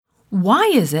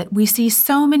Why is it we see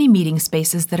so many meeting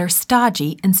spaces that are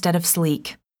stodgy instead of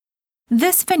sleek?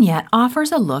 This vignette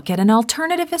offers a look at an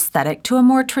alternative aesthetic to a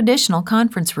more traditional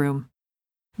conference room.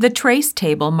 The trace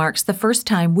table marks the first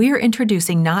time we're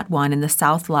introducing Not One in the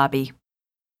South Lobby.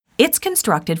 It's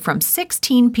constructed from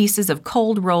 16 pieces of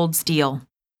cold-rolled steel.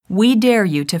 We dare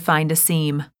you to find a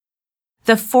seam.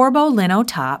 The Forbo lino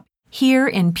top, here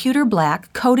in pewter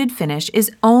black coated finish,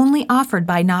 is only offered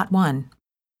by Not One.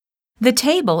 The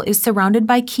table is surrounded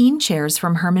by Keen chairs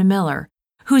from Herman Miller,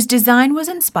 whose design was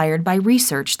inspired by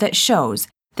research that shows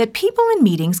that people in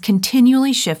meetings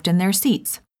continually shift in their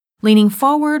seats, leaning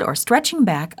forward or stretching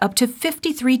back up to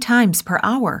 53 times per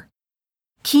hour.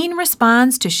 Keen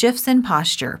responds to shifts in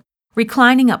posture,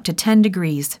 reclining up to 10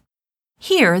 degrees.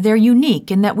 Here, they're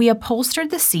unique in that we upholstered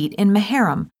the seat in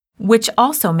Meharum, which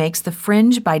also makes the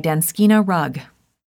fringe by Danskina rug.